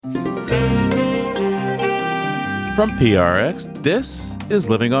From PRX, this is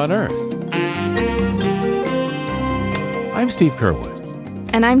Living on Earth. I'm Steve Curwood.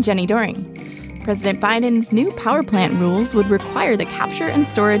 And I'm Jenny Doring. President Biden's new power plant rules would require the capture and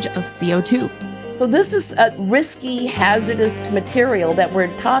storage of CO2. So this is a risky, hazardous material that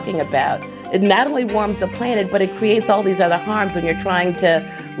we're talking about. It not only warms the planet, but it creates all these other harms when you're trying to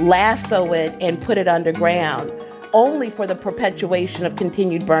lasso it and put it underground, only for the perpetuation of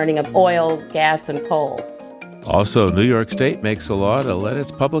continued burning of oil, gas, and coal. Also, New York State makes a law to let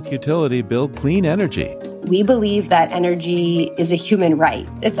its public utility build clean energy. We believe that energy is a human right.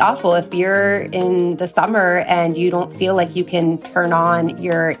 It's awful if you're in the summer and you don't feel like you can turn on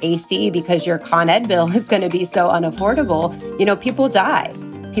your AC because your Con Ed bill is going to be so unaffordable. You know, people die.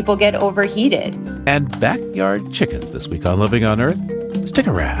 People get overheated. And backyard chickens this week on Living on Earth. Stick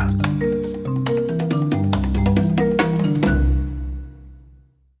around.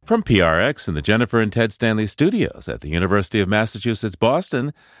 From PRX in the Jennifer and Ted Stanley studios at the University of Massachusetts,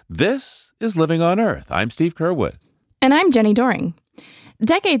 Boston, this is Living on Earth. I'm Steve Curwood. And I'm Jenny Doring.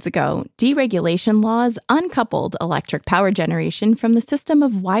 Decades ago, deregulation laws uncoupled electric power generation from the system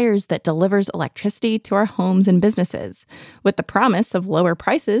of wires that delivers electricity to our homes and businesses, with the promise of lower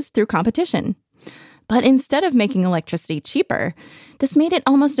prices through competition. But instead of making electricity cheaper, this made it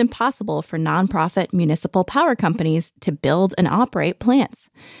almost impossible for nonprofit municipal power companies to build and operate plants,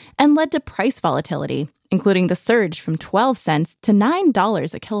 and led to price volatility, including the surge from 12 cents to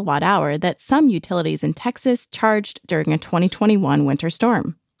 $9 a kilowatt hour that some utilities in Texas charged during a 2021 winter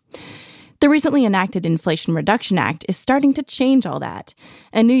storm. The recently enacted Inflation Reduction Act is starting to change all that,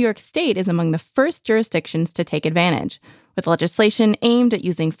 and New York State is among the first jurisdictions to take advantage, with legislation aimed at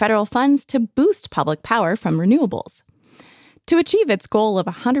using federal funds to boost public power from renewables. To achieve its goal of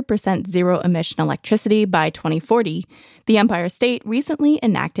 100% zero-emission electricity by 2040, the Empire State recently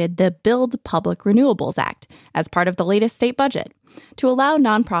enacted the Build Public Renewables Act as part of the latest state budget to allow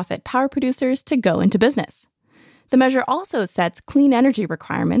nonprofit power producers to go into business. The measure also sets clean energy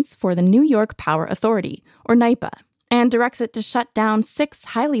requirements for the New York Power Authority, or NYPA, and directs it to shut down 6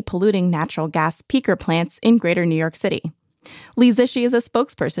 highly polluting natural gas peaker plants in Greater New York City. Lee Zishi is a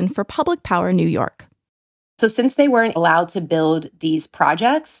spokesperson for Public Power New York. So since they weren't allowed to build these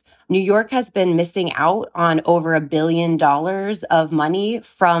projects, New York has been missing out on over $1 billion of money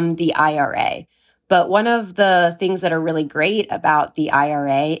from the IRA. But one of the things that are really great about the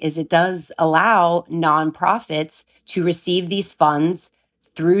IRA is it does allow nonprofits to receive these funds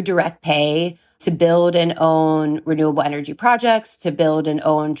through direct pay to build and own renewable energy projects, to build and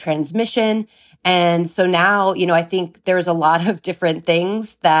own transmission. And so now, I think there's a lot of different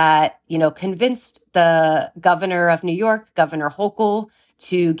things that, convinced the governor of New York, Governor Hochul,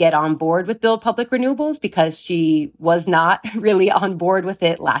 to get on board with Build Public Renewables because she was not really on board with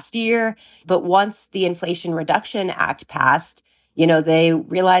it last year. But once the Inflation Reduction Act passed, they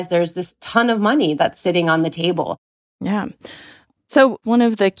realized there's this ton of money that's sitting on the table. Yeah. So one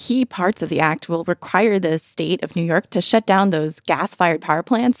of the key parts of the act will require the state of New York to shut down those gas-fired power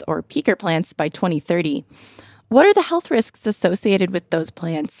plants or peaker plants by 2030. What are the health risks associated with those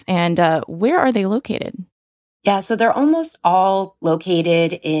plants, and where are they located? Yeah, so they're almost all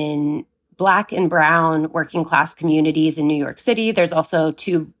located in Black and brown working class communities in New York City. There's also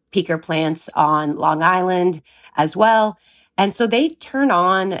 2 peaker plants on Long Island as well. And so they turn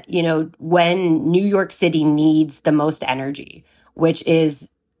on, when New York City needs the most energy, which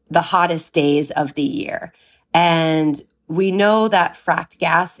is the hottest days of the year. And we know that fracked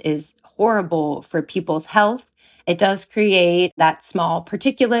gas is horrible for people's health. It does create that small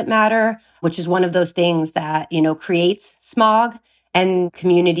particulate matter, which is one of those things that, creates smog. And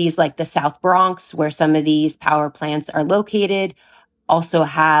communities like the South Bronx, where some of these power plants are located, also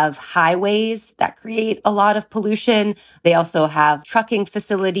have highways that create a lot of pollution. They also have trucking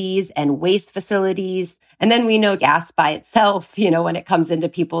facilities and waste facilities. And then we know gas by itself, when it comes into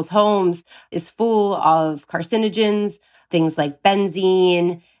people's homes, is full of carcinogens, things like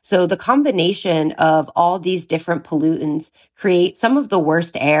benzene. So the combination of all these different pollutants create some of the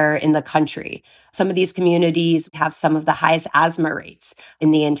worst air in the country. Some of these communities have some of the highest asthma rates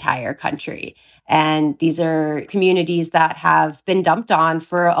in the entire country. And these are communities that have been dumped on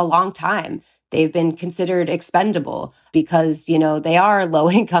for a long time. They've been considered expendable because, they are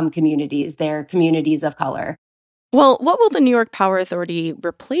low-income communities. They're communities of color. Well, what will the New York Power Authority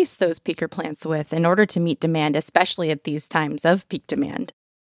replace those peaker plants with in order to meet demand, especially at these times of peak demand?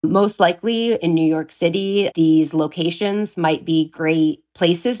 Most likely in New York City, these locations might be great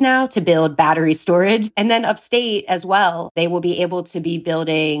places now to build battery storage. And then upstate as well, they will be able to be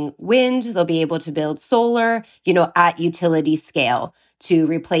building wind. They'll be able to build solar, at utility scale to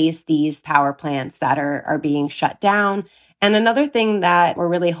replace these power plants that are being shut down. And another thing that we're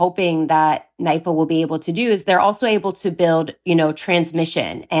really hoping that NYPA will be able to do is they're also able to build,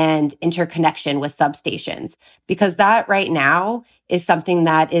 transmission and interconnection with substations, because that right now is something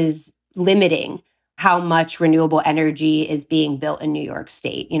that is limiting how much renewable energy is being built in New York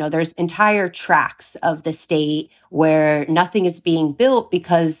State. There's entire tracts of the state where nothing is being built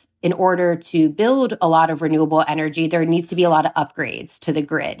because in order to build a lot of renewable energy, there needs to be a lot of upgrades to the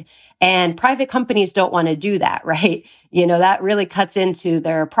grid. And private companies don't want to do that, right? That really cuts into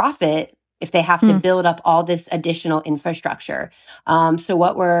their profit if they have to build up all this additional infrastructure. So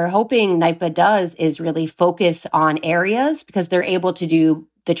what we're hoping NYPA does is really focus on areas because they're able to do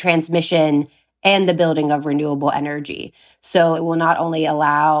the transmission and the building of renewable energy. So it will not only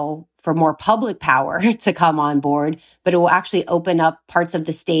allow for more public power to come on board, but it will actually open up parts of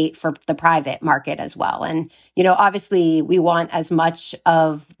the state for the private market as well. And, obviously we want as much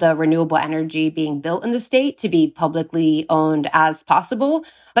of the renewable energy being built in the state to be publicly owned as possible.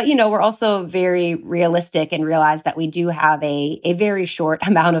 But, we're also very realistic and realize that we do have a very short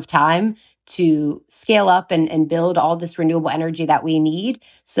amount of time to scale up and build all this renewable energy that we need.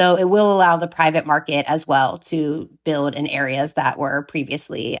 So it will allow the private market as well to build in areas that were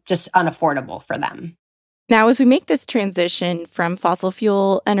previously just unaffordable for them. Now, as we make this transition from fossil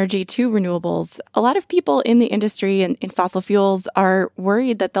fuel energy to renewables, a lot of people in the industry and in fossil fuels are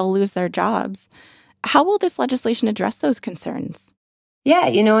worried that they'll lose their jobs. How will this legislation address those concerns?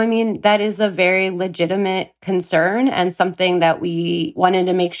 Yeah, that is a very legitimate concern and something that we wanted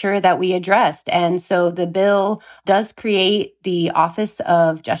to make sure that we addressed. And so the bill does create the Office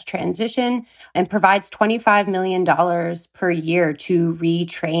of Just Transition and provides $25 million per year to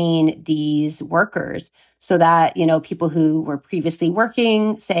retrain these workers so that, people who were previously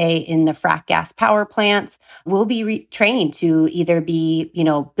working, say, in the frack gas power plants will be retrained to either be,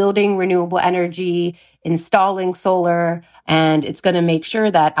 building renewable energy, installing solar, and it's going to make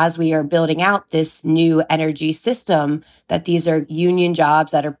sure that as we are building out this new energy system, that these are union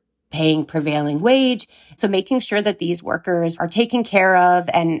jobs that are paying prevailing wage. So making sure that these workers are taken care of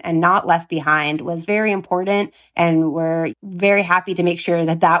and not left behind was very important. And we're very happy to make sure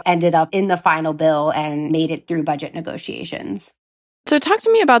that that ended up in the final bill and made it through budget negotiations. So talk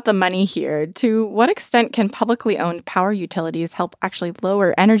to me about the money here. To what extent can publicly owned power utilities help actually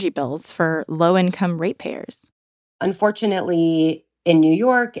lower energy bills for low-income ratepayers? Unfortunately, in New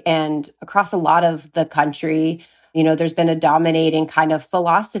York and across a lot of the country, there's been a dominating kind of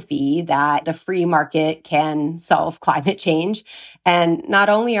philosophy that the free market can solve climate change. And not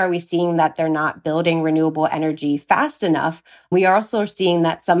only are we seeing that they're not building renewable energy fast enough, we are also seeing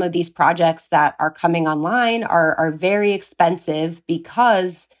that some of these projects that are coming online are very expensive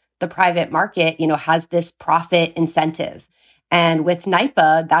because the private market, has this profit incentive. And with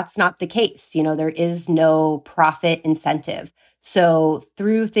NYPA, that's not the case. There is no profit incentive. So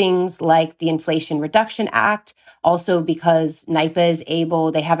through things like the Inflation Reduction Act, also because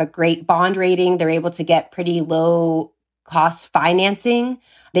NYPA they have a great bond rating, they're able to get pretty low cost financing.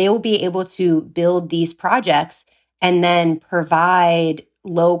 They will be able to build these projects and then provide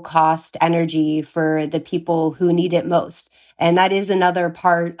low cost energy for the people who need it most. And that is another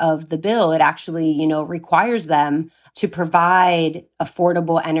part of the bill. It actually, requires them to provide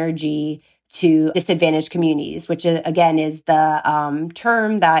affordable energy to disadvantaged communities, which again is the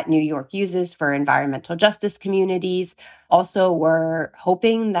term that New York uses for environmental justice communities. Also, we're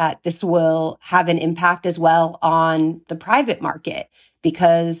hoping that this will have an impact as well on the private market,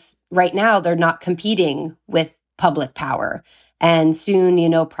 because right now they're not competing with public power. And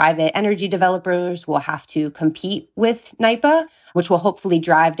soon, private energy developers will have to compete with NYPA, which will hopefully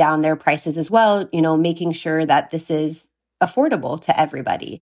drive down their prices as well, making sure that this is affordable to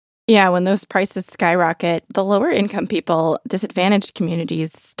everybody. Yeah, when those prices skyrocket, the lower income people, disadvantaged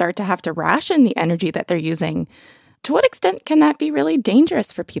communities start to have to ration the energy that they're using. To what extent can that be really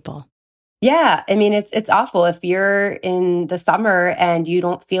dangerous for people? Yeah, it's awful if you're in the summer and you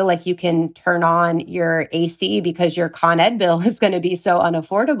don't feel like you can turn on your AC because your Con Ed bill is going to be so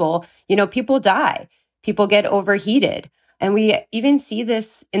unaffordable. People die. People get overheated. And we even see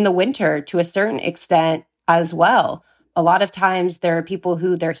this in the winter to a certain extent as well. A lot of times there are people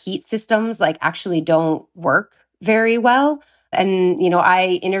who their heat systems actually don't work very well. And,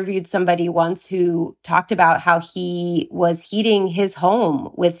 I interviewed somebody once who talked about how he was heating his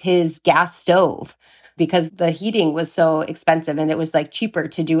home with his gas stove because the heating was so expensive and it was cheaper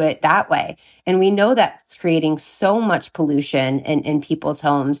to do it that way. And we know that's creating so much pollution in people's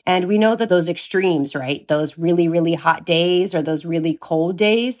homes. And we know that those extremes, right? Those really, really hot days or those really cold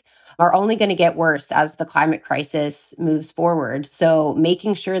days are only going to get worse as the climate crisis moves forward. So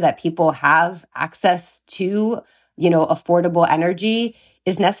making sure that people have access to, affordable energy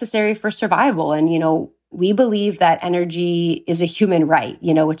is necessary for survival. And, we believe that energy is a human right,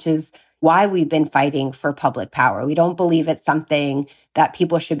 which is why we've been fighting for public power. We don't believe it's something that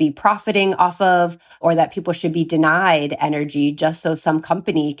people should be profiting off of or that people should be denied energy just so some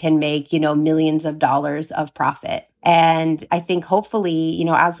company can make, millions of dollars of profit. And I think hopefully,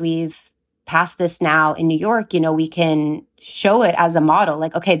 as we've passed this now in New York, we can show it as a model,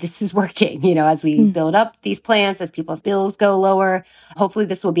 like, okay, this is working, as we build up these plants, as people's bills go lower. Hopefully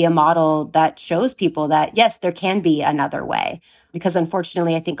this will be a model that shows people that, yes, there can be another way. Because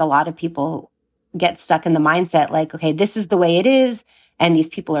unfortunately, I think a lot of people get stuck in the mindset like, okay, this is the way it is. And these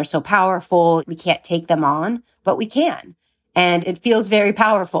people are so powerful. We can't take them on, but we can. And it feels very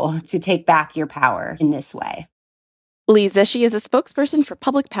powerful to take back your power in this way. Lee Zishy is a spokesperson for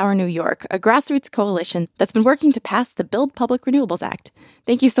Public Power New York, a grassroots coalition that's been working to pass the Build Public Renewables Act.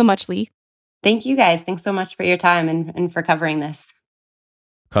 Thank you so much, Lee. Thank you, guys. Thanks so much for your time and for covering this.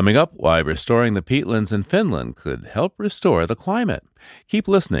 Coming up, why restoring the peatlands in Finland could help restore the climate. Keep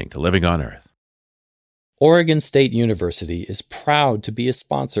listening to Living on Earth. Oregon State University is proud to be a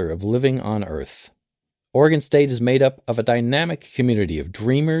sponsor of Living on Earth. Oregon State is made up of a dynamic community of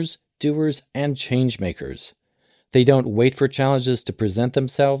dreamers, doers, and changemakers. They don't wait for challenges to present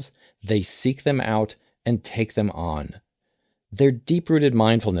themselves, they seek them out and take them on. Their deep-rooted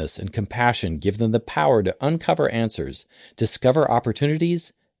mindfulness and compassion give them the power to uncover answers, discover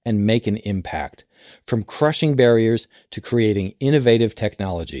opportunities, and make an impact, from crushing barriers to creating innovative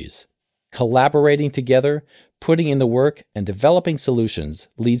technologies. Collaborating together, putting in the work, and developing solutions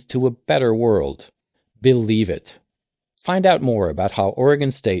leads to a better world. Believe it. Find out more about how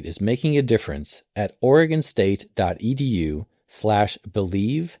Oregon State is making a difference at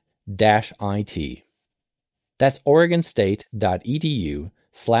oregonstate.edu/believe-it. That's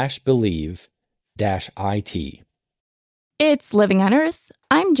oregonstate.edu/believe-it. It's Living on Earth.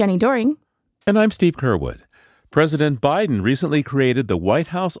 I'm Jenny Doring. And I'm Steve Kerwood. President Biden recently created the White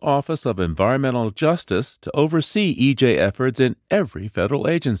House Office of Environmental Justice to oversee EJ efforts in every federal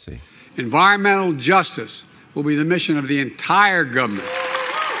agency. Environmental justice will be the mission of the entire government.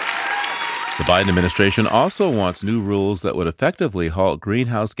 The Biden administration also wants new rules that would effectively halt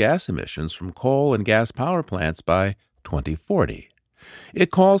greenhouse gas emissions from coal and gas power plants by 2040.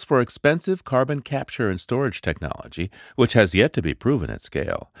 It calls for expensive carbon capture and storage technology, which has yet to be proven at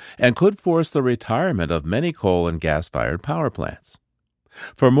scale, and could force the retirement of many coal and gas-fired power plants.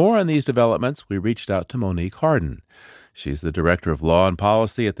 For more on these developments, we reached out to Monique Harden. She's the Director of Law and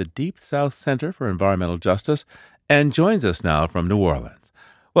Policy at the Deep South Center for Environmental Justice and joins us now from New Orleans.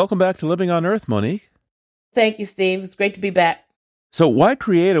 Welcome back to Living on Earth, Monique. Thank you, Steve. It's great to be back. So why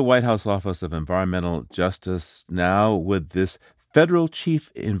create a White House Office of Environmental Justice now with this federal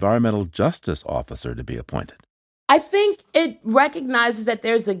chief environmental justice officer to be appointed? I think it recognizes that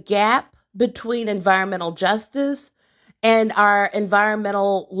there's a gap between environmental justice and our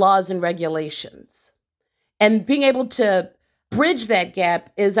environmental laws and regulations. And being able to bridge that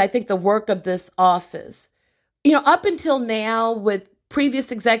gap is, I think, the work of this office. Up until now, with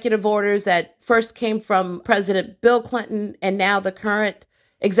previous executive orders that first came from President Bill Clinton and now the current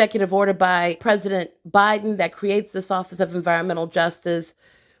executive order by President Biden that creates this Office of Environmental Justice,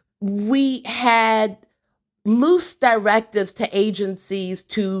 we had loose directives to agencies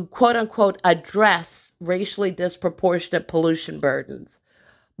to, quote unquote, address racially disproportionate pollution burdens.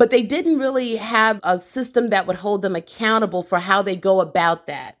 But they didn't really have a system that would hold them accountable for how they go about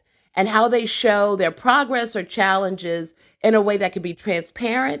that and how they show their progress or challenges in a way that could be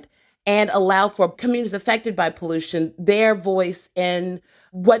transparent and allow for communities affected by pollution, their voice in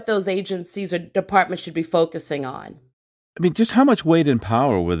what those agencies or departments should be focusing on. I mean, just how much weight and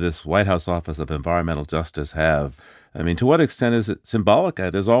power would this White House Office of Environmental Justice have? I mean, to what extent is it symbolic?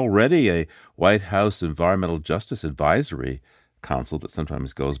 There's already a White House Environmental Justice Advisory Council that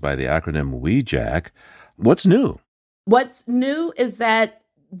sometimes goes by the acronym WEJAC. What's new? What's new is that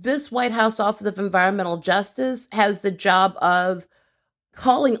this White House Office of Environmental Justice has the job of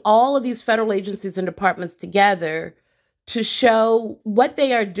calling all of these federal agencies and departments together to show what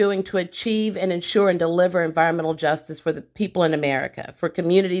they are doing to achieve and ensure and deliver environmental justice for the people in America, for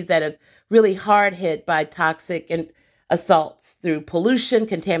communities that have really hard hit by toxic and assaults through pollution,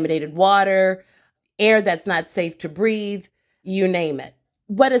 contaminated water, air that's not safe to breathe, you name it.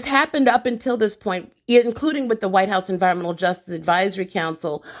 What has happened up until this point, including with the White House Environmental Justice Advisory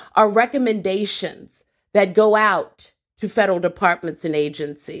Council, are recommendations that go out to federal departments and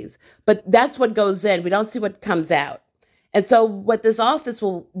agencies. But that's what goes in. We don't see what comes out. And so what this office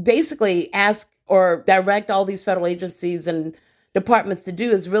will basically ask or direct all these federal agencies and departments to do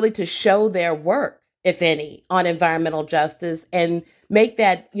is really to show their work, if any, on environmental justice and make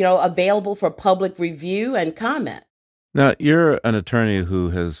that, available for public review and comment. Now, you're an attorney who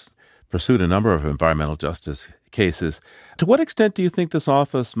has pursued a number of environmental justice cases. To what extent do you think this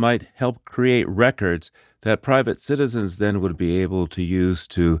office might help create records that private citizens then would be able to use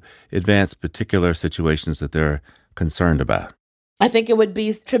to advance particular situations that they're concerned about? I think it would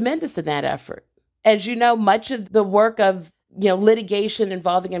be tremendous in that effort. As you know, much of the work of litigation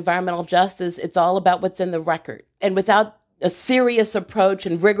involving environmental justice, it's all about what's in the record. And without a serious approach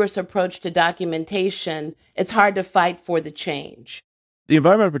and rigorous approach to documentation, it's hard to fight for the change. The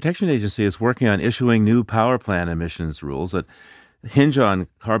Environmental Protection Agency is working on issuing new power plant emissions rules that hinge on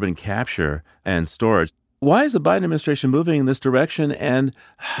carbon capture and storage. Why is the Biden administration moving in this direction, and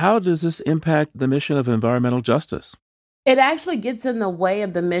how does this impact the mission of environmental justice? It actually gets in the way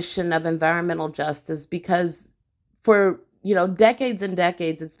of the mission of environmental justice because for, decades and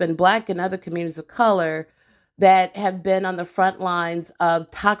decades, it's been Black and other communities of color that have been on the front lines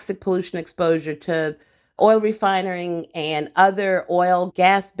of toxic pollution exposure to oil refining and other oil,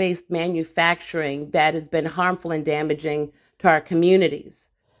 gas-based manufacturing that has been harmful and damaging to our communities.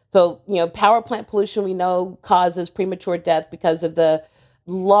 So, power plant pollution we know causes premature death because of the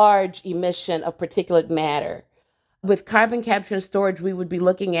large emission of particulate matter. With carbon capture and storage, we would be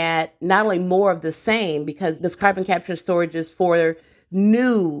looking at not only more of the same, because this carbon capture and storage is for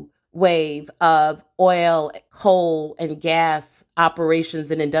new wave of oil, coal, and gas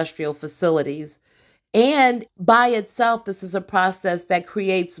operations in industrial facilities. And by itself, this is a process that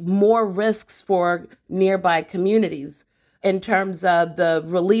creates more risks for nearby communities in terms of the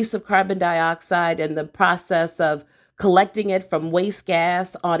release of carbon dioxide and the process of collecting it from waste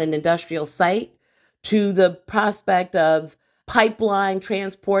gas on an industrial site, to the prospect of pipeline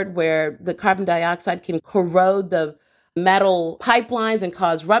transport where the carbon dioxide can corrode the metal pipelines and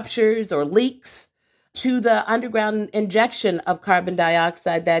cause ruptures or leaks, to the underground injection of carbon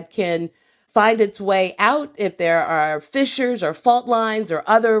dioxide that can find its way out if there are fissures or fault lines or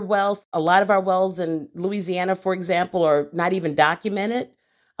other wells. A lot of our wells in Louisiana, for example, are not even documented,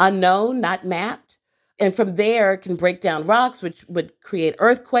 unknown, not mapped. And from there, it can break down rocks, which would create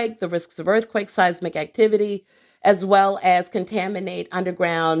earthquake, the risks of earthquake, seismic activity, as well as contaminate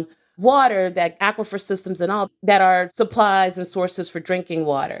underground water, that aquifer systems and all that are supplies and sources for drinking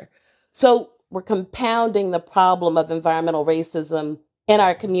water. So we're compounding the problem of environmental racism in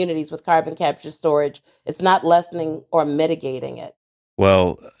our communities with carbon capture storage. It's not lessening or mitigating it.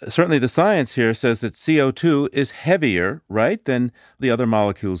 Well, certainly the science here says that CO2 is heavier, right, than the other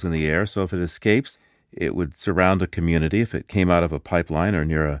molecules in the air. So if it escapes, it would surround a community if it came out of a pipeline or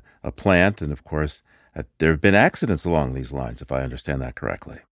near a plant. And of course, there have been accidents along these lines, if I understand that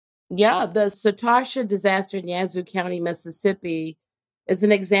correctly. Yeah, the Satartia disaster in Yazoo County, Mississippi, is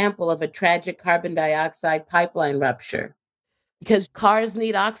an example of a tragic carbon dioxide pipeline rupture because cars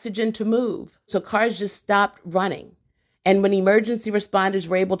need oxygen to move. So cars just stopped running. And when emergency responders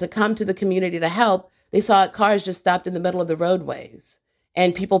were able to come to the community to help, they saw cars just stopped in the middle of the roadways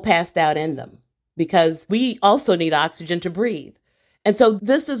and people passed out in them because we also need oxygen to breathe. And so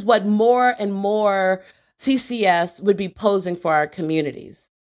this is what more and more CCS would be posing for our communities.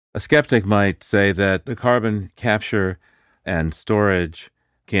 A skeptic might say that the carbon capture and storage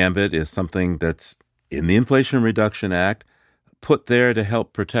gambit is something that's in the Inflation Reduction Act, put there to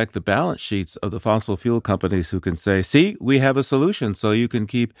help protect the balance sheets of the fossil fuel companies who can say, see, we have a solution so you can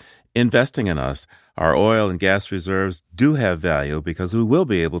keep investing in us. Our oil and gas reserves do have value because we will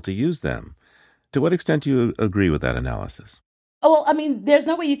be able to use them. To what extent do you agree with that analysis? Oh, well, I mean, there's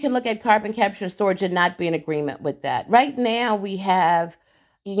no way you can look at carbon capture and storage and not be in agreement with that. Right now, we have,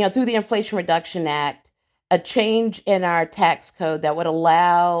 through the Inflation Reduction Act, a change in our tax code that would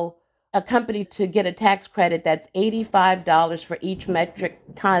allow a company to get a tax credit that's $85 for each metric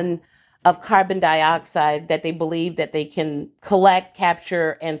ton of carbon dioxide that they believe that they can collect,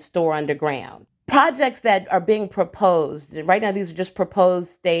 capture, and store underground. Projects that are being proposed, right now these are just proposed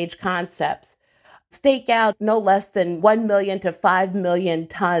stage concepts, stake out no less than 1 million to 5 million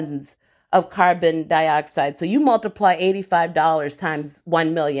tons of carbon dioxide. So you multiply $85 times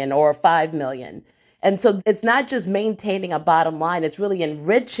 1 million or 5 million. And so it's not just maintaining a bottom line, it's really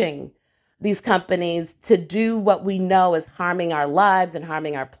enriching these companies to do what we know is harming our lives and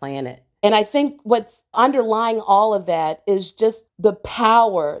harming our planet. And I think what's underlying all of that is just the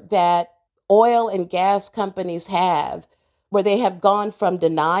power that oil and gas companies have, where they have gone from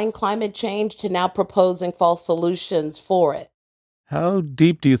denying climate change to now proposing false solutions for it. How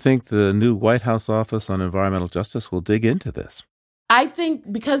deep do you think the new White House Office on Environmental Justice will dig into this? I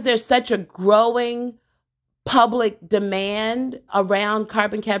think because there's such a growing public demand around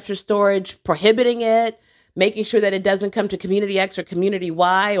carbon capture storage, prohibiting it, making sure that it doesn't come to community X or community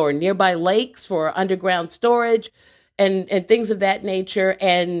Y or nearby lakes for underground storage and things of that nature.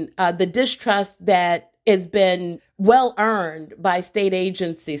 And the distrust that has been well earned by state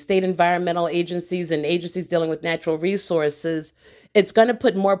agencies, state environmental agencies, and agencies dealing with natural resources. It's going to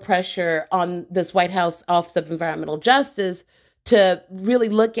put more pressure on this White House Office of Environmental Justice to really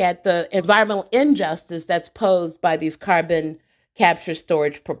look at the environmental injustice that's posed by these carbon capture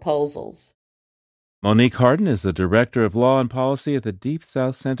storage proposals. Monique Harden is the Director of Law and Policy at the Deep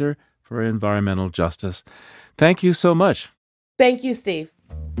South Center for Environmental Justice. Thank you so much. Thank you, Steve.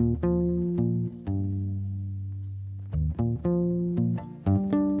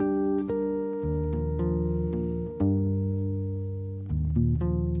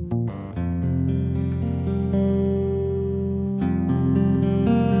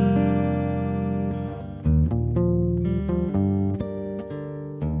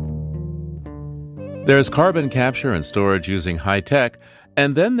 There's carbon capture and storage using high tech,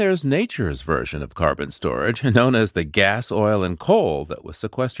 and then there's nature's version of carbon storage, known as the gas, oil, and coal that was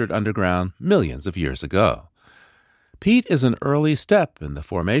sequestered underground millions of years ago. Peat is an early step in the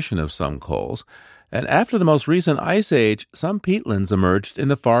formation of some coals, and after the most recent ice age, some peatlands emerged in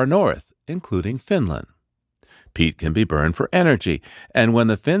the far north, including Finland. Peat can be burned for energy, and when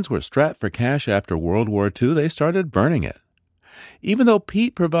the Finns were strapped for cash after World War II, they started burning it. Even though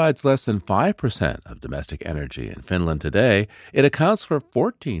peat provides less than 5% of domestic energy in Finland today, it accounts for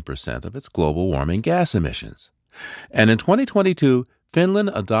 14% of its global warming gas emissions. And in 2022,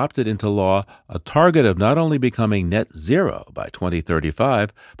 Finland adopted into law a target of not only becoming net zero by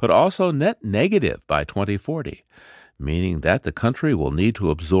 2035, but also net negative by 2040, meaning that the country will need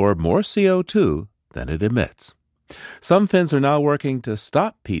to absorb more CO2 than it emits. Some Finns are now working to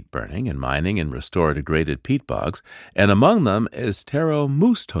stop peat burning and mining and restore degraded peat bogs, and among them is Tero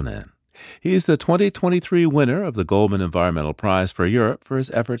Mustonen. He's the 2023 winner of the Goldman Environmental Prize for Europe for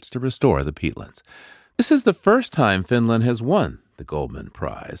his efforts to restore the peatlands. This is the first time Finland has won the Goldman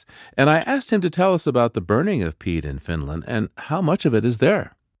Prize, and I asked him to tell us about the burning of peat in Finland and how much of it is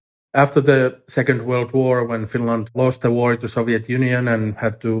there. After the Second World War, when Finland lost the war to the Soviet Union and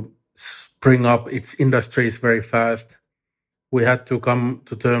had to bring up its industries very fast, we had to come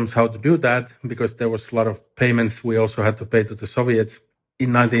to terms how to do that because there was a lot of payments we also had to pay to the Soviets.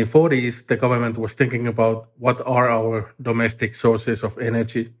 In 1940s, the government was thinking about what are our domestic sources of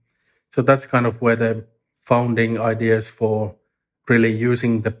energy. So that's kind of where the founding ideas for really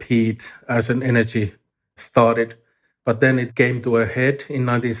using the peat as an energy started. But then it came to a head in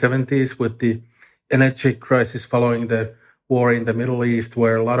 1970s with the energy crisis following the war in the Middle East,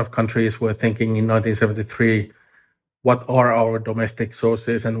 where a lot of countries were thinking in 1973, what are our domestic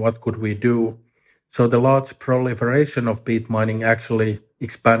sources and what could we do? So the large proliferation of peat mining actually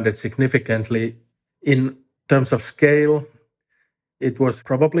expanded significantly. In terms of scale, it was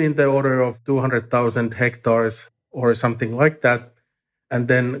probably in the order of 200,000 hectares or something like that. And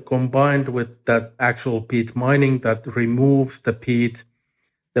then combined with that actual peat mining that removes the peat,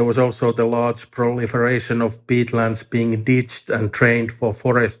 there was also the large proliferation of peatlands being ditched and trained for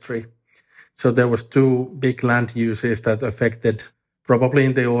forestry. So there was two big land uses that affected probably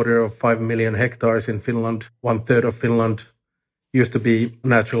in the order of 5 million hectares in Finland. 1/3 of Finland used to be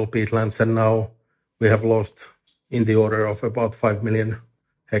natural peatlands, and now we have lost in the order of about 5 million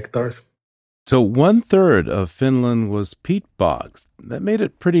hectares. So 1/3 of Finland was peat bogs. That made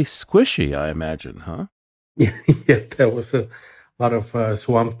it pretty squishy, I imagine, huh? Yeah, there was a lot of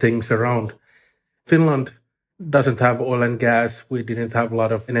swamp things around. Finland doesn't have oil and gas. We didn't have a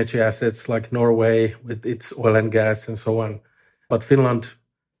lot of energy assets like Norway with its oil and gas and so on. But Finland,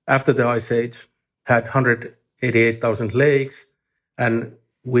 after the Ice Age, had 188,000 lakes. And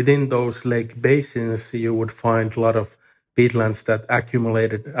within those lake basins, you would find a lot of peatlands that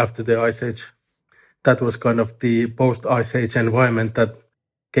accumulated after the Ice Age. That was kind of the post-Ice Age environment that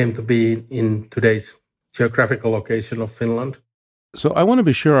came to be in today's geographical location of Finland. So I want to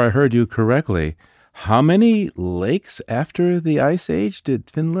be sure I heard you correctly. How many lakes after the Ice Age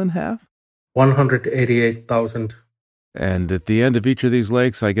did Finland have? 188,000. And at the end of each of these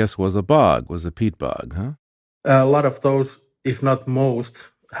lakes, I guess, was a peat bog, huh? A lot of those, if not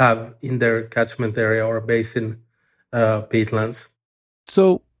most, have in their catchment area or basin peatlands.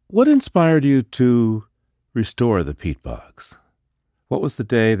 So what inspired you to restore the peat bogs? What was the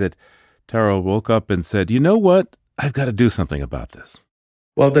day that Taro woke up and said, you know what? I've got to do something about this.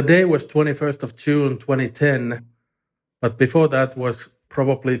 Well, the day was 21st of June, 2010. But before that was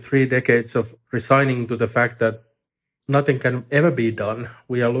probably 3 decades of resigning to the fact that nothing can ever be done.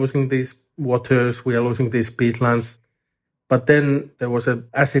 We are losing these waters, we are losing these peatlands. But then there was an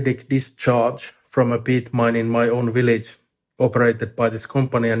acidic discharge from a peat mine in my own village operated by this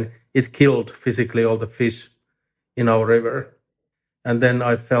company, and it killed physically all the fish in our river. And then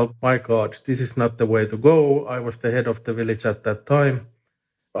I felt, my God, this is not the way to go. I was the head of the village at that time.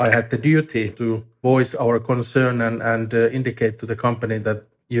 I had the duty to voice our concern and indicate to the company that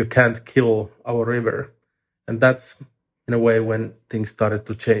you can't kill our river. And that's, in a way, when things started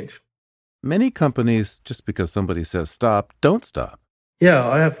to change. Many companies, just because somebody says stop, don't stop. Yeah,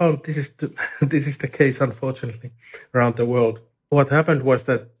 I have found this is the case, unfortunately, around the world. What happened was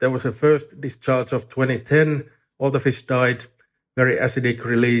that there was a first discharge of 2010. All the fish died, very acidic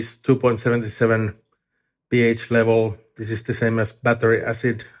release, 2.77 pH level. This is the same as battery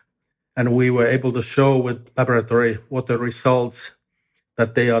acid. And we were able to show with laboratory water results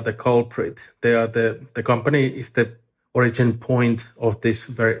that they are the culprit. They are the company is the origin point of these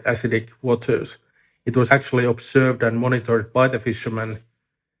very acidic waters. It was actually observed and monitored by the fishermen,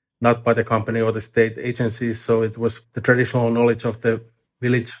 not by the company or the state agencies. So it was the traditional knowledge of the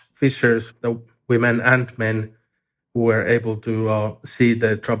village fishers, the women and men, who were able to see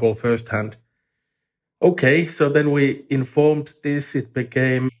the trouble firsthand. Okay, so then we informed this. It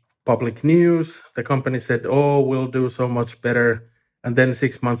became public news. The company said, oh, we'll do so much better. And then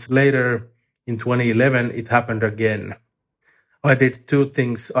 6 months later, in 2011, it happened again. I did two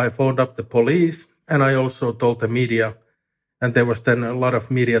things. I phoned up the police and I also told the media. And there was then a lot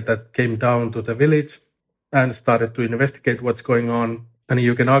of media that came down to the village and started to investigate what's going on. And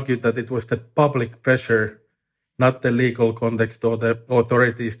you can argue that it was the public pressure, not the legal context or the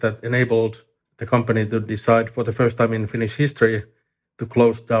authorities that enabled the company to decide for the first time in Finnish history to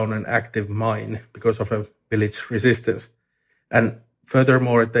close down an active mine because of a village resistance. And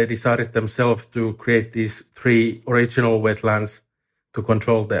furthermore, they decided themselves to create these 3 original wetlands to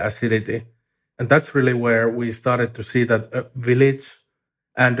control the acidity. And that's really where we started to see that a village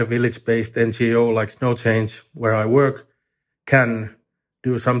and a village-based NGO like Snow Change, where I work, can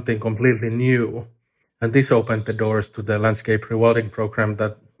do something completely new. And this opened the doors to the landscape rewilding program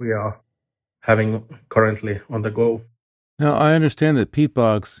that we are having currently on the go. Now, I understand that peat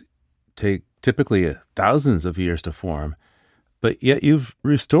bogs take typically thousands of years to form, but yet you've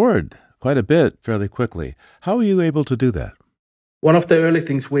restored quite a bit fairly quickly. How are you able to do that? One of the early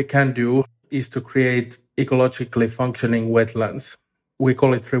things we can do is to create ecologically functioning wetlands. We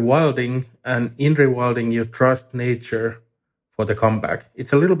call it rewilding, and in rewilding, you trust nature for the comeback.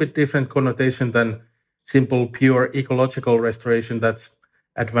 It's a little bit different connotation than simple, pure ecological restoration that's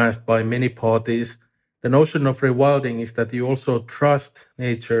advanced by many parties. The notion of rewilding is that you also trust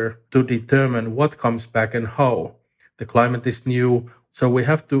nature to determine what comes back and how. The climate is new, so we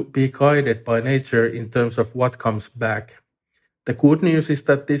have to be guided by nature in terms of what comes back. The good news is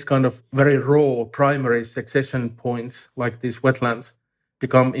that these kind of very raw primary succession points, like these wetlands,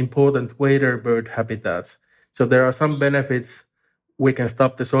 become important wader bird habitats. So there are some benefits. We can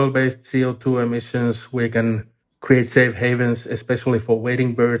stop the soil-based CO2 emissions. We can create safe havens, especially for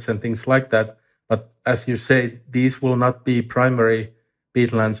wading birds and things like that. But as you say, these will not be primary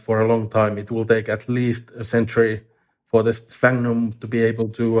peatlands for a long time. It will take at least a century for the sphagnum to be able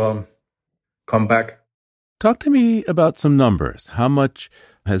to come back. Talk to me about some numbers. How much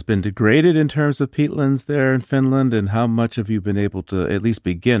has been degraded in terms of peatlands there in Finland, and how much have you been able to at least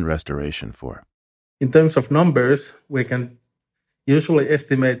begin restoration for? In terms of numbers, we can usually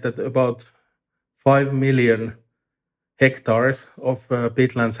estimate that about 5 million hectares of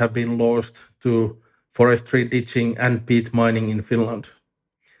peatlands have been lost to forestry, ditching, and peat mining in Finland.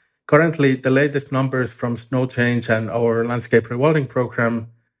 Currently, the latest numbers from Snow Change and our landscape rewilding program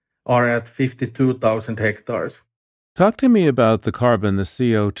are at 52,000 hectares. Talk to me about the carbon, the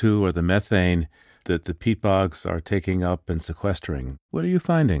CO2 or the methane that the peat bogs are taking up and sequestering. What are you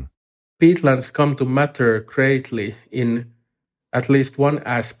finding? Peatlands come to matter greatly in at least one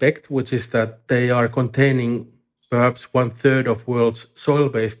aspect, which is that they are containing perhaps 1/3 of world's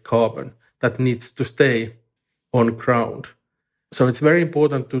soil-based carbon that needs to stay on ground. So it's very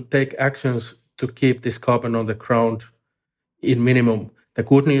important to take actions to keep this carbon on the ground in minimum. The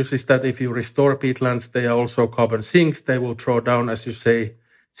good news is that if you restore peatlands, they are also carbon sinks. They will draw down, as you say,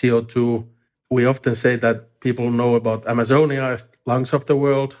 CO2. We often say that people know about Amazonia as lungs of the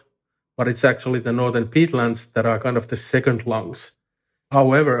world, but it's actually the northern peatlands that are kind of the second lungs.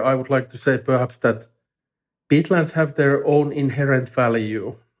 However, I would like to say perhaps that peatlands have their own inherent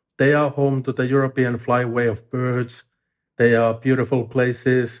value. They are home to the European flyway of birds. They are beautiful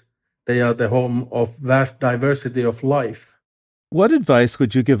places. They are the home of vast diversity of life. What advice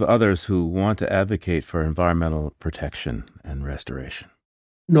would you give others who want to advocate for environmental protection and restoration?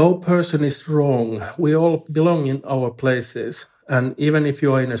 No person is wrong. We all belong in our places. And even if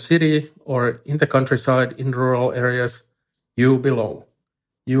you are in a city or in the countryside, in rural areas, you belong.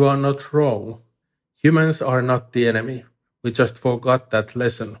 You are not wrong. Humans are not the enemy. We just forgot that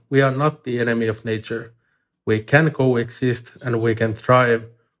lesson. We are not the enemy of nature. We can coexist and we can thrive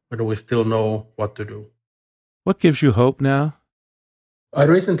when we still know what to do. What gives you hope now? I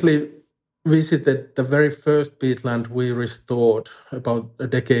recently visited the very first peatland we restored about a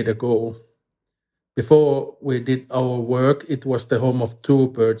decade ago. Before we did our work, it was the home of 2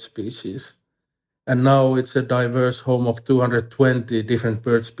 bird species. And now it's a diverse home of 220 different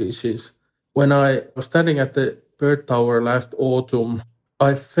bird species. When I was standing at the bird tower last autumn,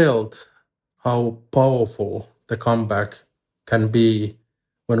 I felt how powerful the comeback can be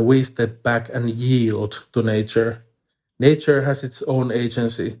when we step back and yield to nature. Nature has its own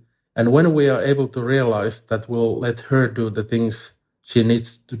agency, and when we are able to realize that we'll let her do the things she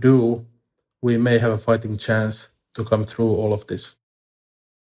needs to do, we may have a fighting chance to come through all of this.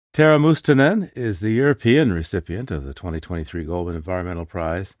 Tara Mustonen is the European recipient of the 2023 Goldman Environmental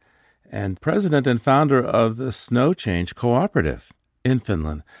Prize and president and founder of the Snow Change Cooperative in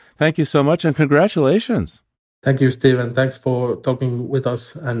Finland. Thank you so much and congratulations. Thank you, Stephen. Thanks for talking with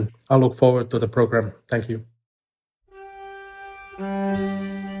us, and I look forward to the program. Thank you.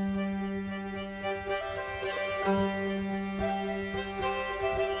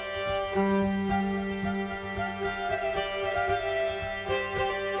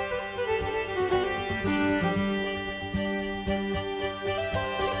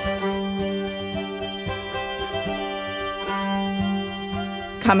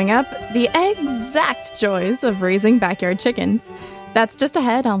 Coming up, the exact joys of raising backyard chickens. That's just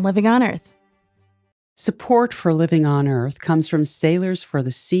ahead on Living on Earth. Support for Living on Earth comes from Sailors for the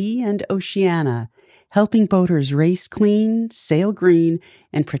Sea and Oceana, helping boaters race clean, sail green,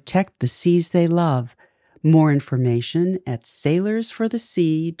 and protect the seas they love. More information at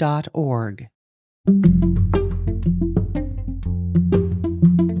sailorsforthesea.org.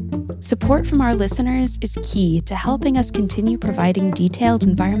 Support from our listeners is key to helping us continue providing detailed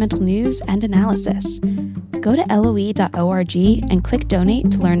environmental news and analysis. Go to LOE.org and click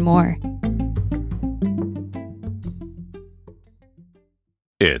Donate to learn more.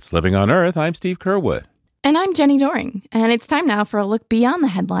 It's Living on Earth. I'm Steve Curwood. And I'm Jenny Doring. And it's time now for a look beyond the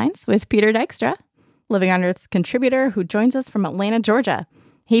headlines with Peter Dykstra, Living on Earth's contributor who joins us from Atlanta, Georgia.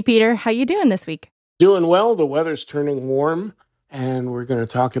 Hey, Peter, how you doing this week? Doing well. The weather's turning warm, and we're going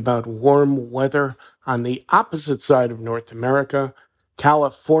to talk about warm weather on the opposite side of North America.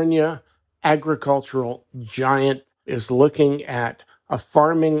 California agricultural giant is looking at a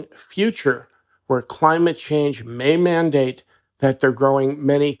farming future where climate change may mandate that they're growing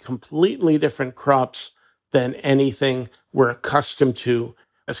many completely different crops than anything we're accustomed to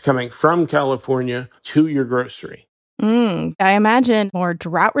as coming from California to your grocery. I imagine more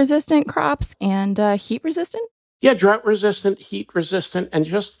drought-resistant crops and heat-resistant? Yeah, drought-resistant, heat-resistant, and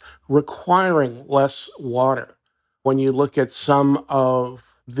just requiring less water. When you look at some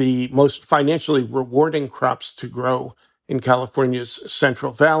of the most financially rewarding crops to grow in California's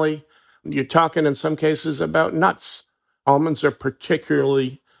Central Valley, you're talking in some cases about nuts. Almonds are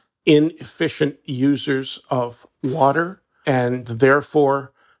particularly inefficient users of water, and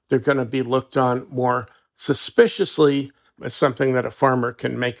therefore they're going to be looked on more suspiciously as something that a farmer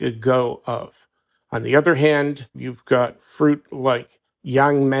can make a go of. On the other hand, you've got fruit like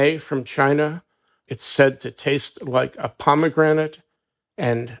yang mei from China. It's said to taste like a pomegranate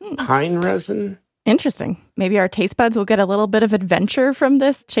and pine resin. Interesting. Maybe our taste buds will get a little bit of adventure from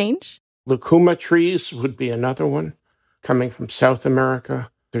this change? Lucuma trees would be another one coming from South America.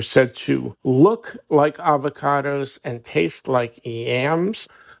 They're said to look like avocados and taste like yams.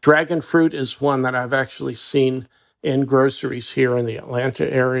 Dragon fruit is one that I've actually seen in groceries here in the Atlanta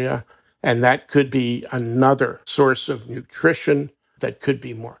area. And that could be another source of nutrition that could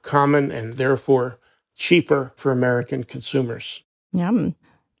be more common and therefore cheaper for American consumers. Yum.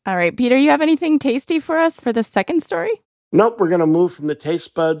 All right, Peter, you have anything tasty for us for the second story? Nope, we're going to move from the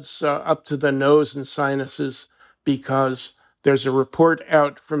taste buds up to the nose and sinuses because there's a report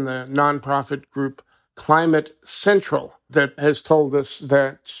out from the nonprofit group Climate Central that has told us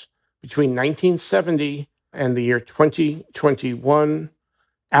that between 1970 and the year 2021,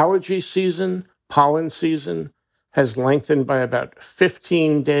 allergy season, pollen season, has lengthened by about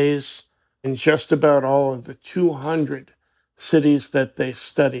 15 days in just about all of the 200 cities that they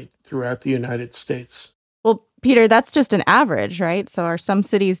studied throughout the United States. Well, Peter, that's just an average, right? So are some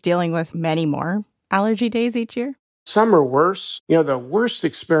cities dealing with many more allergy days each year? Some are worse. The worst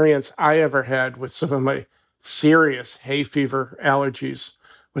experience I ever had with some of my serious hay fever allergies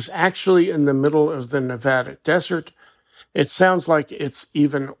was actually in the middle of the Nevada desert. It sounds like it's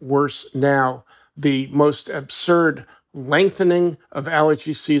even worse now. The most absurd lengthening of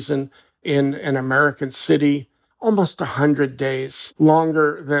allergy season in an American city, almost 100 days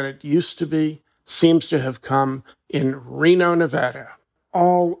longer than it used to be, seems to have come in Reno, Nevada,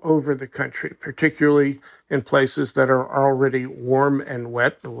 all over the country, particularly in places that are already warm and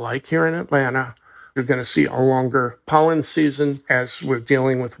wet, like here in Atlanta. You're going to see a longer pollen season as we're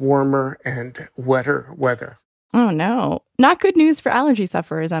dealing with warmer and wetter weather. Oh, no. Not good news for allergy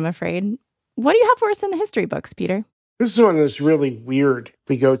sufferers, I'm afraid. What do you have for us in the history books, Peter? This is one that's really weird.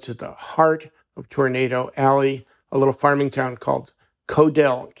 We go to the heart of Tornado Alley, a little farming town called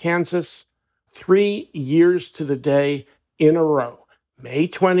Codell, Kansas. 3 years to the day in a row. May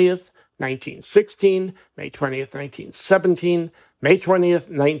 20th, 1916, May 20th, 1917, May 20th,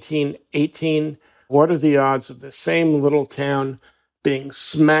 1918. What are the odds of the same little town being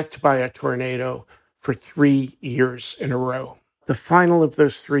smacked by a tornado for 3 years in a row? The final of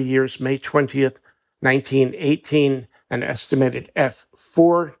those 3 years, May 20th, 1918, an estimated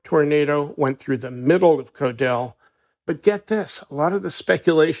F4 tornado went through the middle of Codell. But get this, a lot of the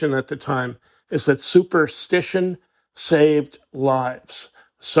speculation at the time is that superstition saved lives.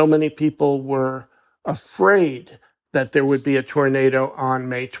 So many people were afraid that there would be a tornado on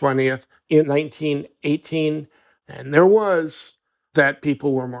May 20th in 1918, and there was, that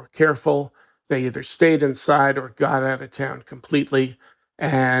people were more careful. They either stayed inside or got out of town completely.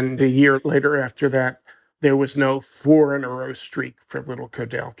 And a year later after that, there was no 4-in-a-row streak for Little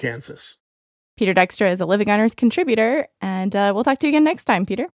Codell, Kansas. Peter Dykstra is a Living on Earth contributor, and we'll talk to you again next time,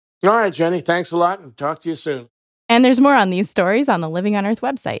 Peter. All right, Jenny, thanks a lot, and talk to you soon. And there's more on these stories on the Living on Earth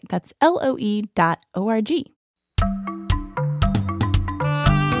website. That's LOE.org.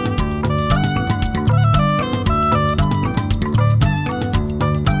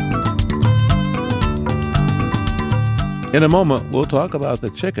 In a moment, we'll talk about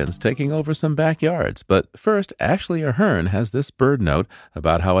the chickens taking over some backyards. But first, Ashley Ahern has this bird note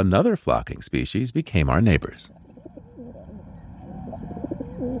about how another flocking species became our neighbors.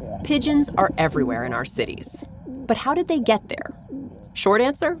 Pigeons are everywhere in our cities. But how did they get there? Short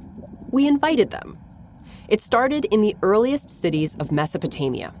answer, we invited them. It started in the earliest cities of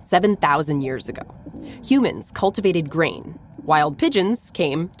Mesopotamia, 7,000 years ago. Humans cultivated grain. Wild pigeons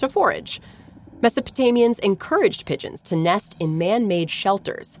came to forage. Mesopotamians encouraged pigeons to nest in man-made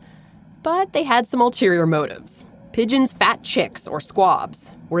shelters. But they had some ulterior motives. Pigeons' fat chicks, or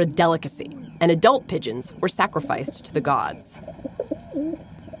squabs, were a delicacy, and adult pigeons were sacrificed to the gods.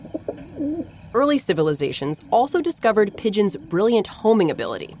 Early civilizations also discovered pigeons' brilliant homing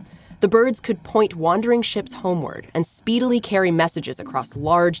ability. The birds could point wandering ships homeward and speedily carry messages across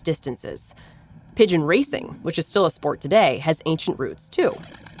large distances. Pigeon racing, which is still a sport today, has ancient roots too.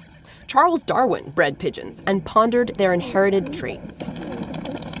 Charles Darwin bred pigeons and pondered their inherited traits.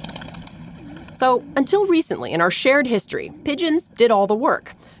 So, until recently in our shared history, pigeons did all the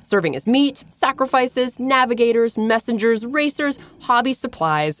work, serving as meat, sacrifices, navigators, messengers, racers, hobby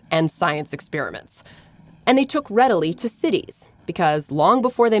supplies, and science experiments. And they took readily to cities, because long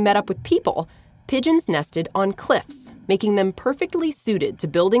before they met up with people, pigeons nested on cliffs, making them perfectly suited to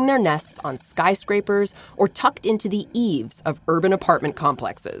building their nests on skyscrapers or tucked into the eaves of urban apartment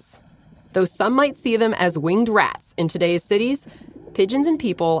complexes. Though some might see them as winged rats in today's cities, pigeons and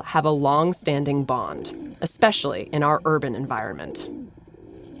people have a long-standing bond, especially in our urban environment.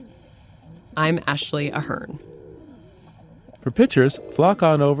 I'm Ashley Ahern. For pictures, flock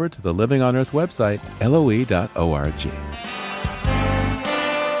on over to the Living on Earth website, LOE.org.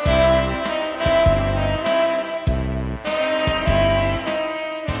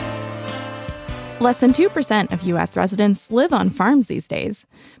 Less than 2% of U.S. residents live on farms these days,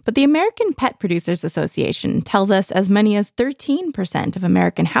 but the American Pet Producers Association tells us as many as 13% of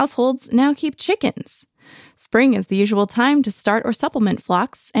American households now keep chickens. Spring is the usual time to start or supplement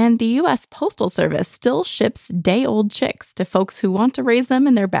flocks, and the U.S. Postal Service still ships day-old chicks to folks who want to raise them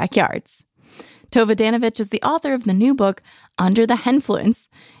in their backyards. Tova Danovich is the author of the new book, Under the Henfluence,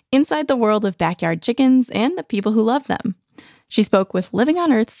 Inside the World of Backyard Chickens and the People Who Love Them. She spoke with Living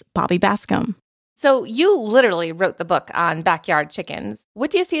on Earth's Bobby Bascom. So you literally wrote the book on backyard chickens. What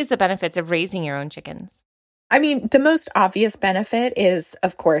do you see as the benefits of raising your own chickens? I mean, the most obvious benefit is,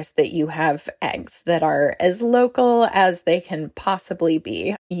 of course, that you have eggs that are as local as they can possibly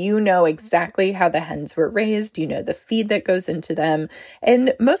be. You know exactly how the hens were raised. You know the feed that goes into them.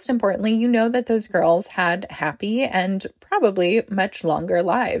 And most importantly, you know that those girls had happy and probably much longer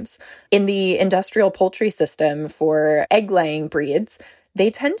lives. In the industrial poultry system for egg-laying breeds, they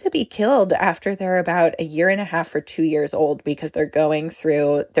tend to be killed after they're about 1.5 or 2 years old because they're going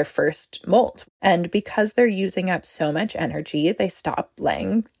through their first molt. And because they're using up so much energy, they stop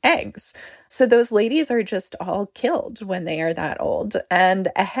laying eggs. So those ladies are just all killed when they are that old. And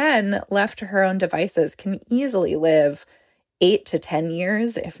a hen left to her own devices can easily live 8 to 10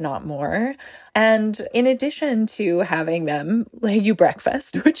 years, if not more. And in addition to having them lay you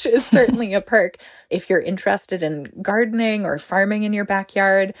breakfast, which is certainly a perk, if you're interested in gardening or farming in your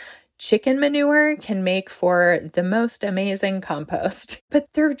backyard, chicken manure can make for the most amazing compost. But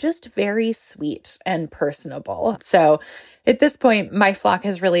they're just very sweet and personable. So at this point, my flock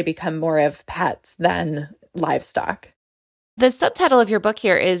has really become more of pets than livestock. The subtitle of your book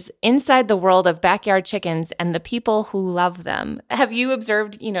here is Inside the World of Backyard Chickens and the People Who Love Them. Have you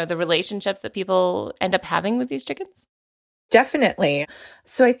observed, the relationships that people end up having with these chickens? Definitely.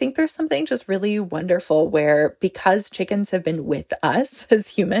 So I think there's something just really wonderful where because chickens have been with us as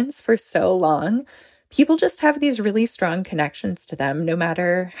humans for so long, people just have these really strong connections to them, no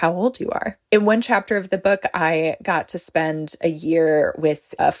matter how old you are. In one chapter of the book, I got to spend a year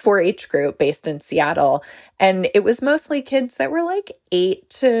with a 4-H group based in Seattle, and it was mostly kids that were like 8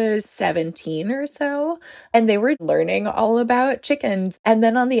 to 17 or so, and they were learning all about chickens. And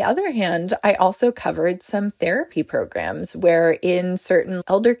then on the other hand, I also covered some therapy programs where in certain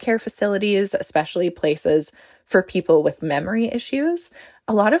elder care facilities, especially places for people with memory issues,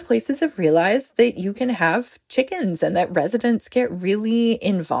 a lot of places have realized that you can have chickens and that residents get really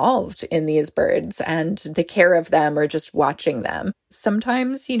involved in these birds and the care of them or just watching them.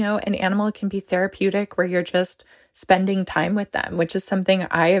 Sometimes, an animal can be therapeutic where you're just spending time with them, which is something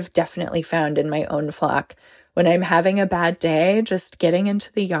I have definitely found in my own flock. When I'm having a bad day, just getting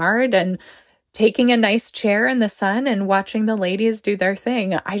into the yard and taking a nice chair in the sun and watching the ladies do their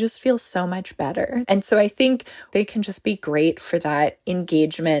thing, I just feel so much better. And so I think they can just be great for that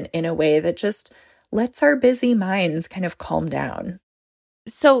engagement in a way that just lets our busy minds kind of calm down.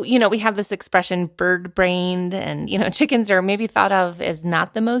 So, we have this expression bird-brained and, chickens are maybe thought of as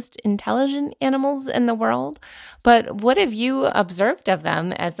not the most intelligent animals in the world. But what have you observed of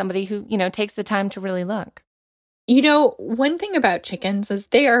them as somebody who, takes the time to really look? One thing about chickens is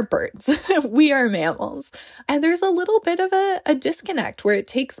they are birds. We are mammals. And there's a little bit of a disconnect where it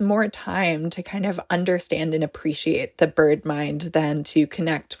takes more time to kind of understand and appreciate the bird mind than to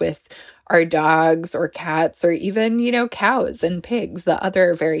connect with our dogs or cats or even, cows and pigs, the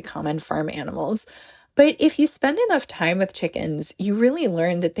other very common farm animals. But if you spend enough time with chickens, you really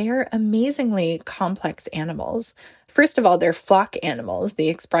learn that they are amazingly complex animals. First of all, they're flock animals. The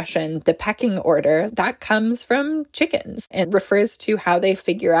expression, the pecking order, that comes from chickens and refers to how they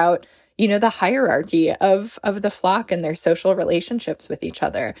figure out, the hierarchy of the flock and their social relationships with each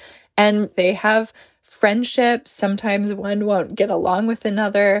other. And they have friendships. Sometimes one won't get along with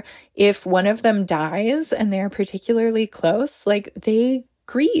another. If one of them dies and they're particularly close, they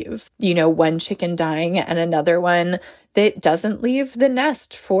grieve, one chicken dying and another one that doesn't leave the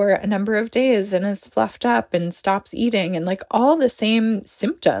nest for a number of days and is fluffed up and stops eating, and all the same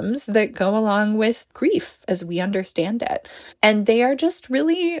symptoms that go along with grief as we understand it. And they are just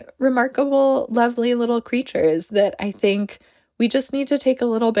really remarkable, lovely little creatures that I think we just need to take a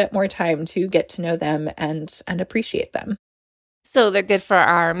little bit more time to get to know them and appreciate them. So they're good for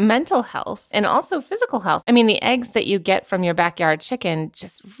our mental health and also physical health. I mean, the eggs that you get from your backyard chicken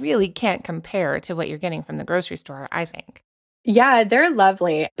just really can't compare to what you're getting from the grocery store, I think. Yeah, they're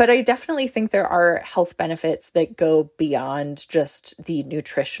lovely. But I definitely think there are health benefits that go beyond just the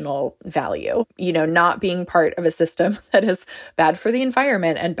nutritional value. Not being part of a system that is bad for the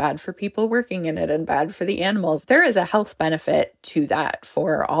environment and bad for people working in it and bad for the animals. There is a health benefit to that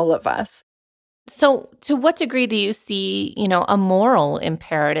for all of us. So to what degree do you see, a moral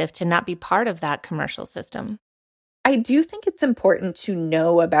imperative to not be part of that commercial system? I do think it's important to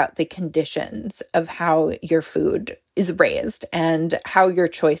know about the conditions of how your food is raised and how your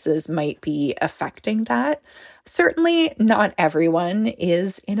choices might be affecting that. Certainly not everyone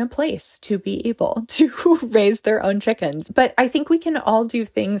is in a place to be able to raise their own chickens, but I think we can all do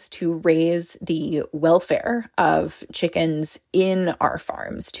things to raise the welfare of chickens in our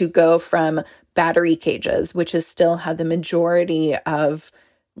farms, to go from battery cages, which is still how the majority of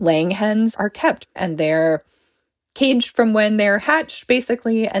laying hens are kept, and they're caged from when they're hatched,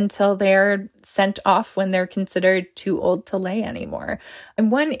 basically, until they're sent off when they're considered too old to lay anymore.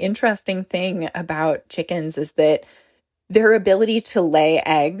 And one interesting thing about chickens is that their ability to lay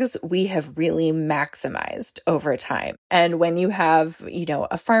eggs, we have really maximized over time. And when you have,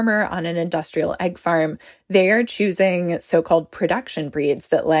 a farmer on an industrial egg farm, they are choosing so-called production breeds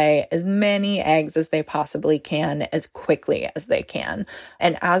that lay as many eggs as they possibly can, as quickly as they can.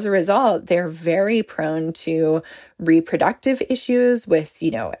 And as a result, they're very prone to reproductive issues with,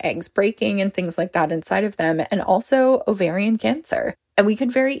 eggs breaking and things like that inside of them, and also ovarian cancer. And we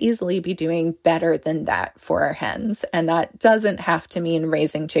could very easily be doing better than that for our hens. And that doesn't have to mean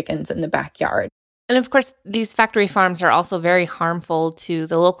raising chickens in the backyard. And of course, these factory farms are also very harmful to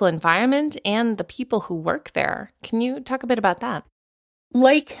the local environment and the people who work there. Can you talk a bit about that?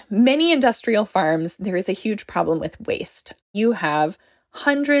 Like many industrial farms, there is a huge problem with waste. You have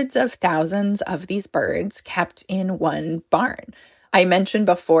hundreds of thousands of these birds kept in one barn. I mentioned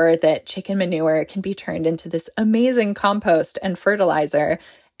before that chicken manure can be turned into this amazing compost and fertilizer,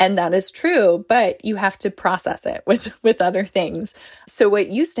 and that is true, but you have to process it with other things. So what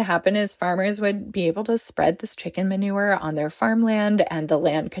used to happen is farmers would be able to spread this chicken manure on their farmland and the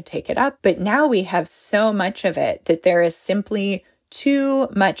land could take it up. But now we have so much of it that there is simply too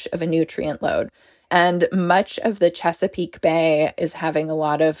much of a nutrient load. And much of the Chesapeake Bay is having a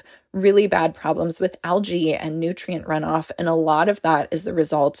lot of really bad problems with algae and nutrient runoff. And a lot of that is the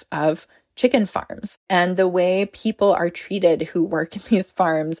result of chicken farms. And the way people are treated who work in these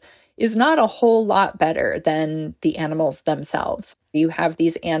farms is not a whole lot better than the animals themselves. You have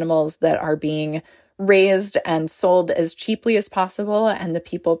these animals that are being raised and sold as cheaply as possible, and the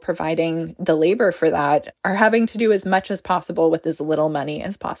people providing the labor for that are having to do as much as possible with as little money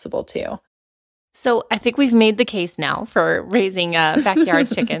as possible too. So I think we've made the case now for raising backyard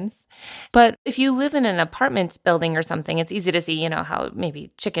chickens. But if you live in an apartment building or something, it's easy to see, how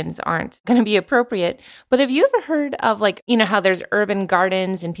maybe chickens aren't going to be appropriate. But have you ever heard of how there's urban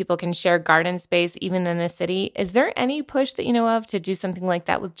gardens and people can share garden space even in the city? Is there any push that you know of to do something like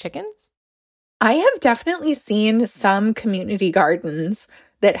that with chickens? I have definitely seen some community gardens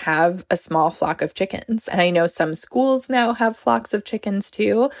that have a small flock of chickens. And I know some schools now have flocks of chickens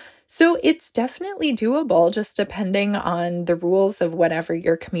too. So it's definitely doable, just depending on the rules of whatever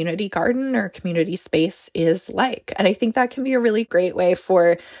your community garden or community space is like. And I think that can be a really great way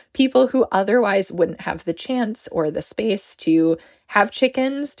for people who otherwise wouldn't have the chance or the space to have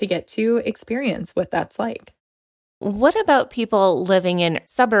chickens to get to experience what that's like. What about people living in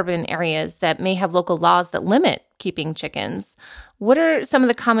suburban areas that may have local laws that limit keeping chickens? What are some of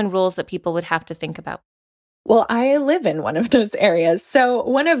the common rules that people would have to think about? Well, I live in one of those areas. So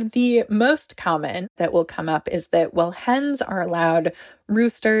one of the most common that will come up is that, hens are allowed,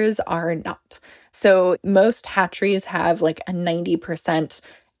 roosters are not. So most hatcheries have like a 90%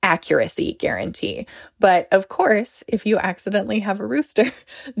 accuracy guarantee. But of course, if you accidentally have a rooster,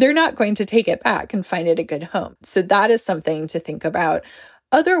 they're not going to take it back and find it a good home. So that is something to think about.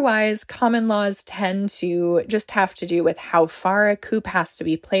 Otherwise, common laws tend to just have to do with how far a coop has to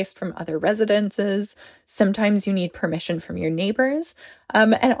be placed from other residences. Sometimes you need permission from your neighbors.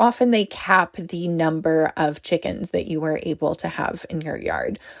 And often they cap the number of chickens that you are able to have in your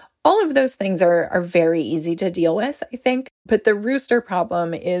yard. All of those things are very easy to deal with, I think. But the rooster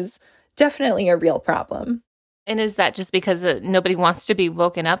problem is definitely a real problem. And is that just because nobody wants to be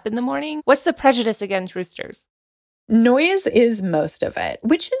woken up in the morning? What's the prejudice against roosters? Noise is most of it,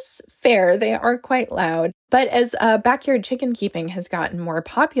 which is fair. They are quite loud. But as backyard chicken keeping has gotten more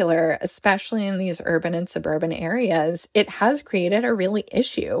popular, especially in these urban and suburban areas, it has created a really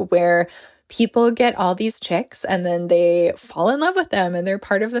issue where people get all these chicks and then they fall in love with them and they're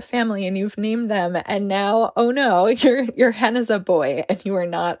part of the family and you've named them. And now, oh no, your hen is a boy and you are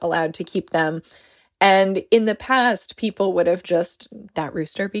not allowed to keep them. And in the past, people would have just, that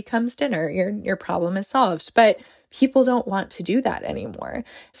rooster becomes dinner, your problem is solved. But people don't want to do that anymore.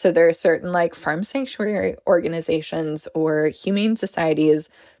 So there are certain farm sanctuary organizations or humane societies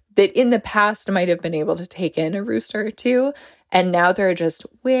that in the past might have been able to take in a rooster or two. And now there are just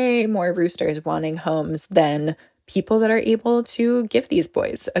way more roosters wanting homes than people that are able to give these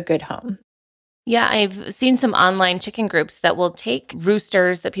boys a good home. Yeah, I've seen some online chicken groups that will take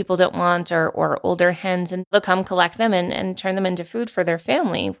roosters that people don't want or older hens, and they'll come collect them and turn them into food for their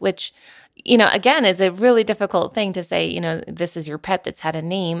family, which, again, is a really difficult thing to say, this is your pet that's had a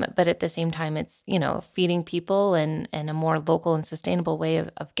name, but at the same time, it's, feeding people and a more local and sustainable way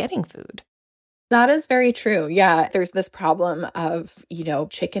of getting food. That is very true. Yeah, there's this problem of,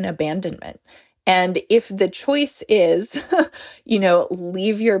 chicken abandonment. And if the choice is,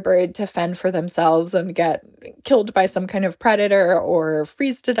 leave your bird to fend for themselves and get killed by some kind of predator or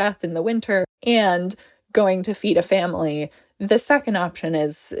freeze to death in the winter and going to feed a family, the second option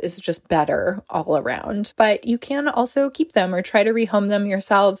is just better all around. But you can also keep them or try to rehome them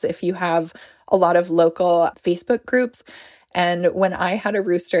yourselves if you have a lot of local Facebook groups. And when I had a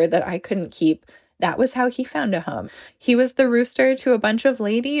rooster that I couldn't keep, that was how he found a home. He was the rooster to a bunch of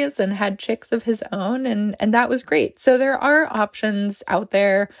ladies and had chicks of his own, and that was great. So there are options out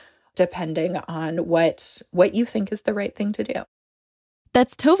there depending on what you think is the right thing to do.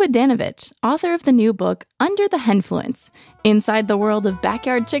 That's Tova Danovich, author of the new book, Under the Henfluence, Inside the World of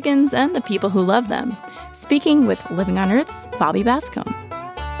Backyard Chickens and the People Who Love Them, speaking with Living on Earth's Bobby Bascomb.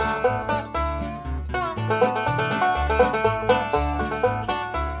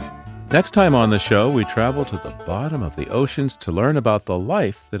 Next time on the show, we travel to the bottom of the oceans to learn about the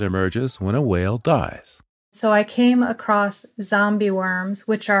life that emerges when a whale dies. So I came across zombie worms,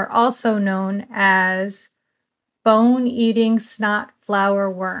 which are also known as bone-eating snot flower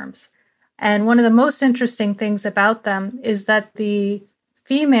worms. And one of the most interesting things about them is that the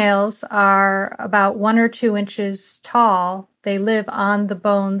females are about 1 or 2 inches tall. They live on the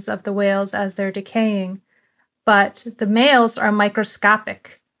bones of the whales as they're decaying. But the males are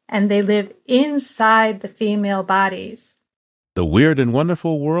microscopic, and they live inside the female bodies. The weird and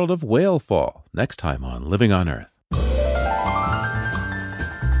wonderful world of whale fall, next time on Living on Earth.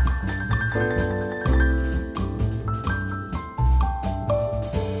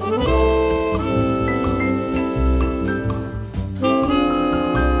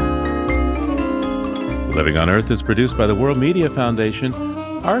 Living on Earth is produced by the World Media Foundation.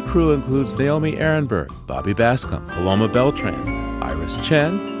 Our crew includes Naomi Ehrenberg, Bobby Bascomb, Paloma Beltran, Iris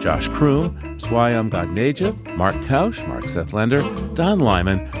Chen, Josh Kroom, Swayam Gagneja, Mark Kausch, Mark Sethlender, Don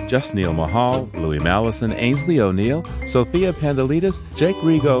Lyman, Justneil Mahal, Louis Mallison, Ainsley O'Neill, Sophia Pandelides, Jake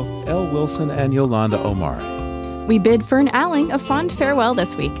Rigo, Elle Wilson, and Yolanda Omari. We bid Fern Alling a fond farewell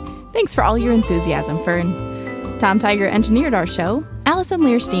this week. Thanks for all your enthusiasm, Fern. Tom Tiger engineered our show. Allison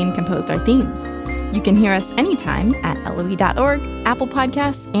Learstein composed our themes. You can hear us anytime at LOE.org, Apple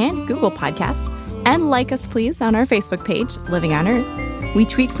Podcasts, and Google Podcasts. And like us, please, on our Facebook page, Living on Earth. We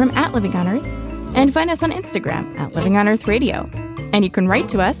tweet from @LivingOnEarth. And find us on Instagram @LivingOnEarthRadio. And you can write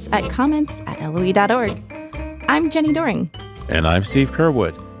to us at comments@LOE.org. I'm Jenny Doring. And I'm Steve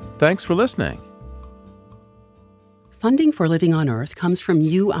Kerwood. Thanks for listening. Funding for Living on Earth comes from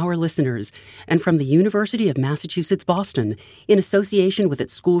you, our listeners, and from the University of Massachusetts Boston, in association with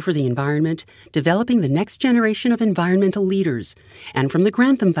its School for the Environment, developing the next generation of environmental leaders, and from the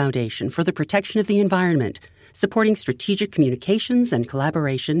Grantham Foundation for the Protection of the Environment, supporting strategic communications and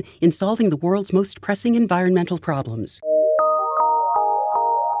collaboration in solving the world's most pressing environmental problems.